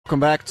Welcome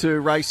back to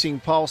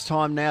Racing Pulse.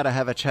 Time now to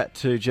have a chat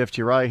to Jeff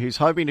Duray, who's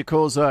hoping to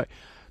cause a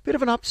bit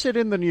of an upset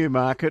in the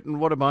Newmarket, and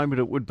what a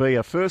moment it would be.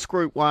 A first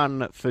Group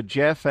 1 for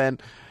Jeff,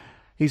 and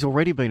he's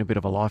already been a bit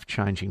of a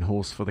life-changing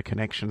horse for the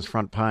Connections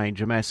front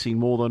page, amassing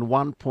more than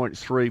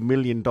 $1.3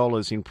 million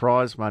in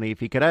prize money.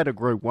 If he could add a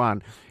Group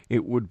 1,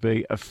 it would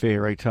be a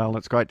fairy tale. And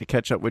it's great to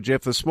catch up with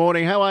Jeff this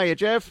morning. How are you,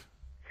 Jeff?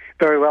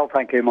 Very well,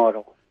 thank you,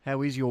 Michael.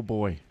 How is your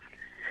boy?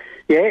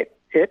 Yeah,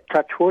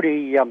 touch wood.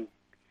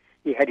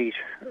 He had his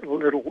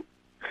little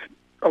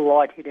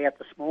light hit out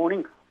this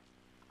morning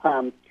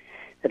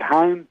at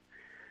home,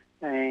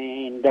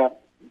 and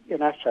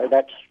so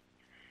that's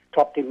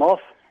topped him off,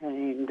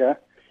 and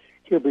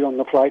he'll be on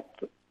the float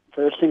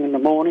first thing in the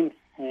morning,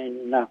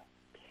 and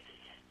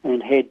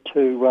head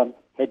to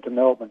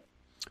Melbourne.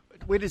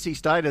 Where does he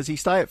stay? Does he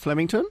stay at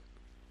Flemington?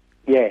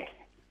 Yeah,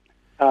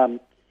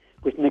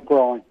 with Nick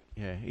Ryan.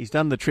 Yeah, he's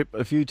done the trip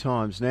a few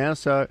times now.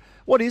 So,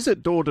 what is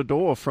it door to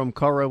door from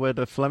Corowa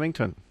to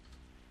Flemington?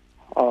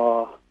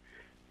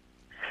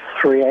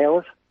 3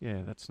 hours.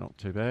 Yeah, that's not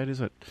too bad,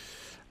 is it?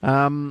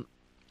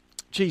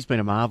 He's been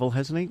a marvel,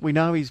 hasn't he? We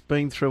know he's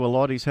been through a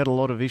lot. He's had a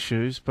lot of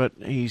issues, but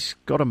he's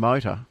got a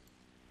motor.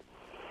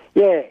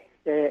 Yeah,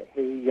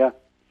 he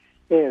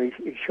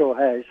sure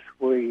has.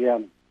 We,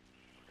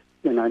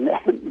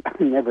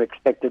 never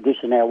expected this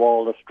in our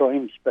wildest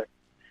dreams, but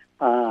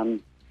other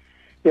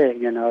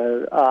than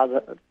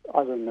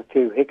the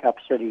few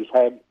hiccups that he's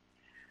had,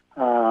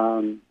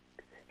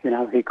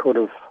 he could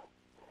have.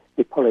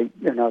 He probably,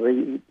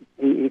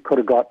 he could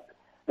have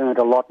earned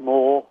a lot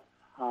more,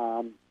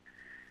 like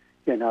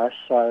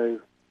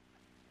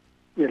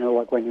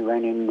when he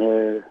ran in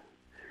the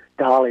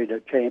Darley, the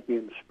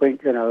champion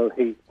sprint,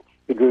 he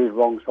drew the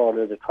wrong side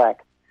of the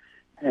track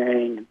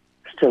and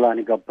still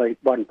only got beat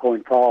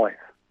 1.5.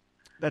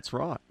 That's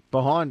right,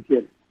 behind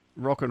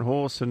Rock and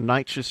Horse and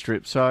Nature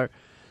Strip. So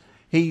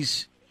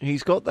he's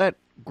got that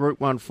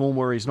Group 1 form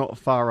where he's not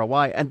far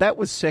away, and that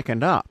was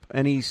second up,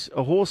 and he's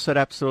a horse that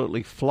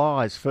absolutely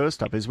flies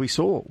first up, as we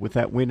saw with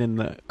that win in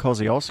the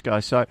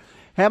Kosciuszko. So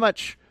how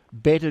much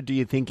better do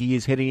you think he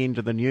is heading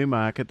into the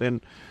Newmarket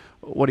than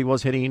what he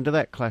was heading into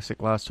that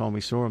Classic last time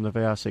we saw him, the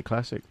VRC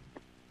Classic?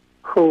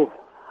 Cool.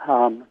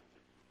 I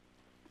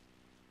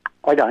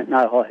don't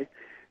know,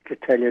 to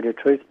tell you the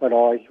truth, but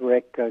I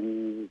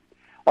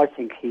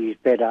think he's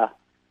better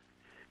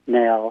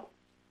now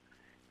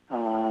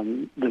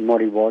than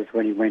what he was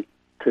when he went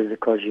to the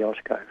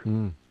Kosciuszko.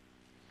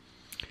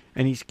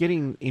 And he's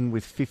getting in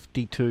with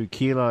 52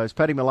 kilos.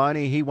 Paddy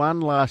Maloney, he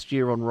won last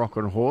year on Rock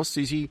and Horse.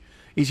 Is he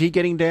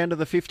getting down to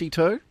the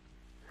 52?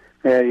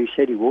 Yeah, he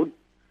said he would.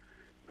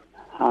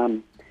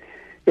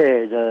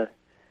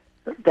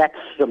 That's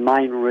the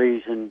main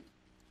reason,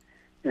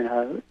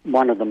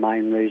 one of the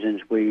main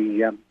reasons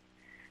we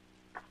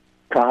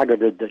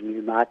targeted the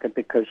Newmarket,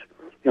 because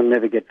he'll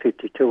never get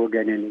 52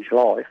 again in his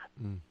life.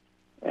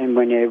 And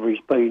whenever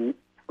he's been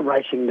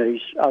racing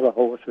these other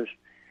horses,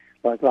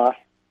 like last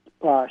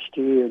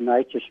year,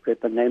 Nature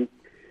Strip and them,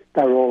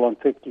 they were all on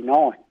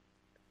 59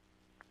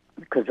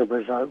 because it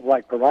was a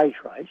weight per age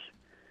race.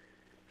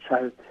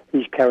 So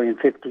he's carrying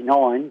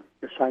 59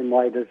 the same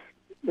weight as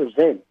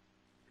them.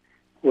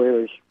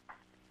 Whereas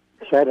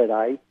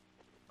Saturday,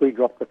 we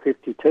dropped to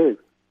 52.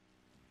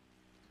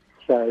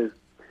 So,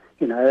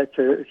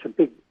 it's a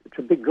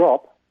big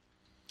drop.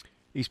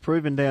 He's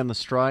proven down the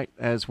straight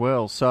as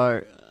well.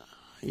 So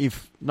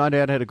you've no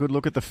doubt had a good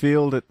look at the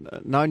field.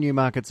 No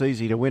Newmarket's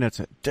easy to win. It's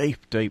a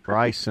deep, deep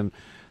race, and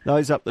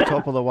those up the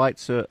top of the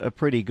weights are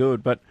pretty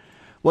good. But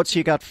what's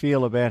your gut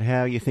feel about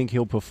how you think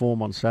he'll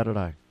perform on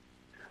Saturday?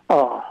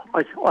 Oh,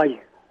 I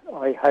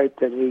hope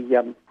that he,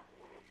 I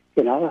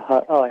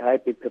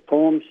hope he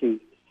performs.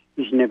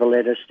 He's never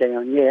let us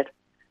down yet.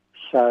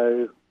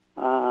 So,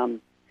 but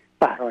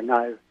I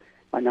know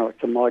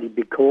it's a mighty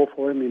big call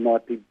for him. He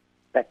might be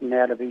backing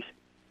out of his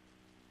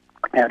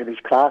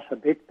class a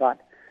bit, but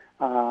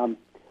I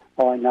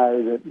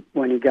know that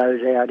when he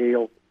goes out,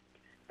 he'll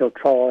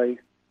try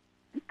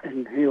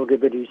and he'll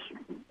give it his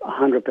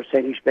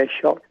 100% his best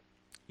shot.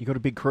 You got a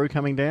big crew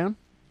coming down?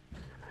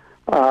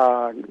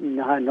 No,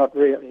 not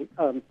really.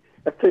 A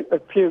fair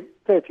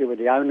few of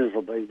the owners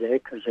will be there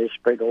because they're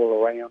spread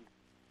all around,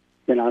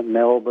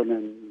 Melbourne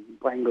and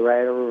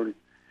Wangaratta,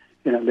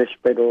 and they're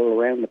spread all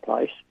around the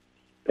place.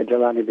 But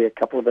there'll only be a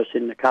couple of us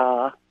in the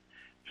car.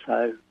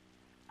 So,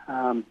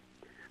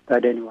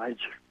 but anyway,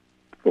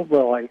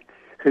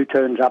 who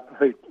turns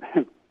up,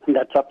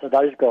 that's up to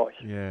those guys.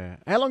 Yeah.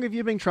 How long have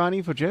you been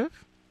training for,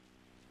 Jeff?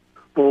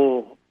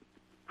 Oh,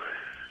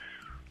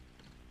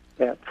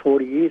 about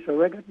 40 years, I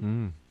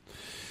reckon.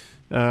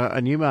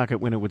 A Newmarket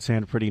winner would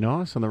sound pretty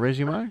nice on the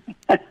resume.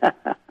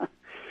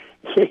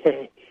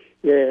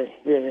 Yeah.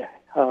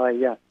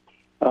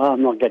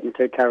 I'm not getting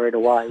too carried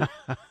away.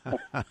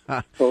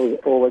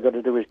 All we've got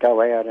to do is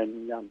go out,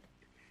 and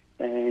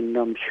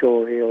I'm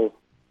sure he'll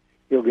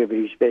give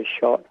it his best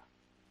shot.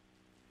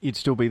 You'd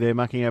still be there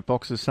mucking out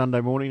boxes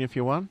Sunday morning if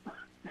you won?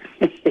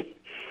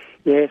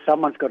 Yeah,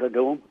 someone's got to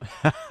do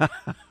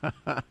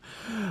them.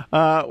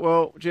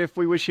 Well, Jeff,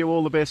 we wish you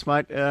all the best,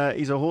 mate.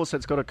 He's a horse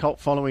that's got a cult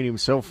following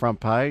himself, front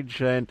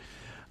page, and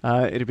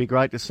it'd be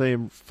great to see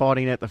him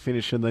fighting at the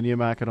finish in the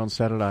Newmarket on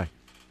Saturday.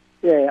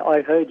 Yeah,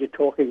 I heard you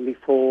talking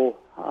before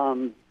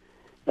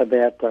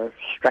about the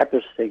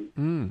Strappers thing.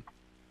 Mm.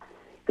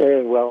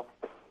 Yeah, well,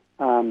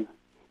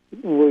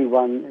 we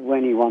won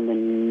when he won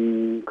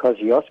the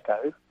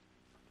Kosciuszko.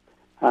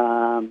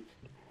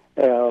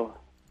 Our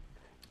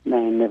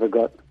man never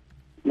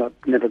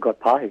got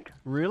paid.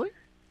 Really?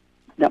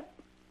 Yep.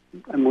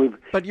 And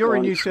but you're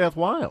in New South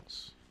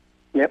Wales.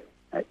 Yep.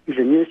 He's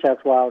a New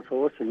South Wales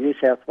horse, a New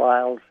South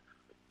Wales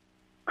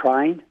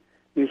trained,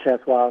 New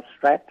South Wales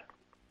strapped.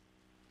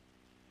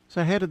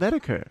 So how did that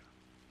occur?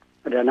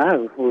 I don't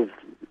know. We've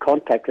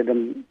contacted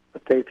them a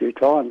fair few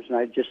times, and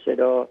they just said,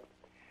 "Oh,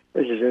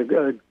 this is a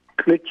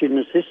glitch in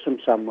the system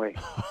somewhere."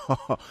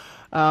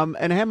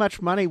 And how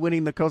much money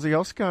winning the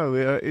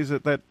Kosciuszko is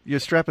it that your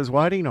strapper's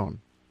waiting on?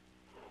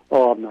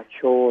 Oh, I'm not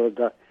sure of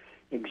the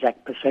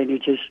exact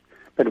percentages,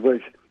 but it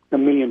was $1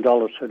 million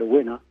for the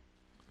winner.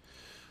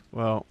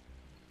 Well,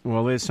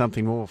 there's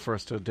something more for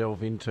us to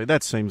delve into.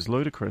 That seems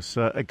ludicrous.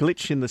 A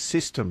glitch in the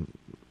system.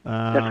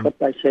 That's what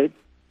they said.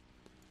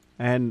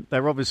 And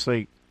they're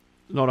obviously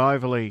not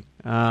overly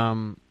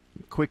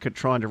quick at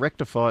trying to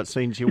rectify it,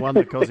 since you won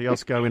the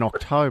Kosciuszko in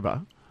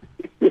October.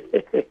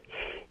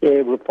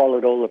 Yeah, we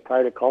followed all the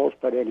protocols,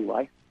 but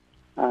anyway,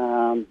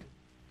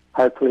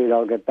 hopefully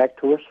they'll get back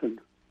to us, and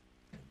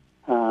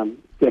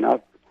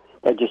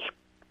they just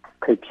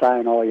keep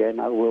saying, "Oh yeah,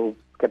 no, we'll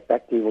get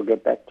back to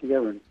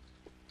you,"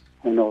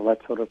 and all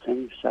that sort of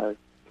thing. So,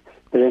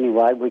 but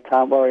anyway, we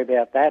can't worry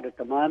about that at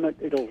the moment.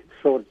 It'll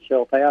sort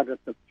itself out.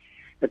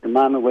 At the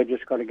moment, we're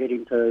just got to get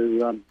him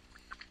to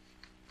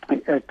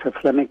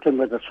Flemington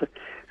with a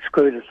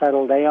screw to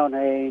settle down,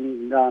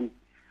 and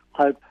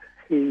hope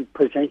he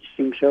presents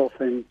himself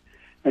and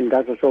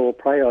does us all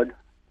proud,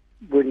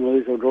 win,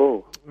 lose or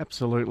draw.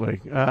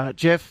 Absolutely.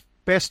 Jeff,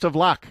 best of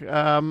luck,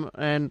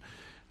 and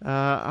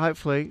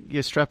hopefully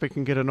your strapper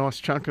can get a nice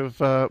chunk of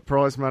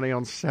prize money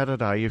on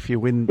Saturday if you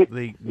win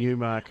the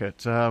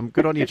Newmarket.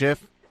 Good on you,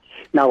 Jeff.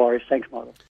 No worries. Thanks, Michael.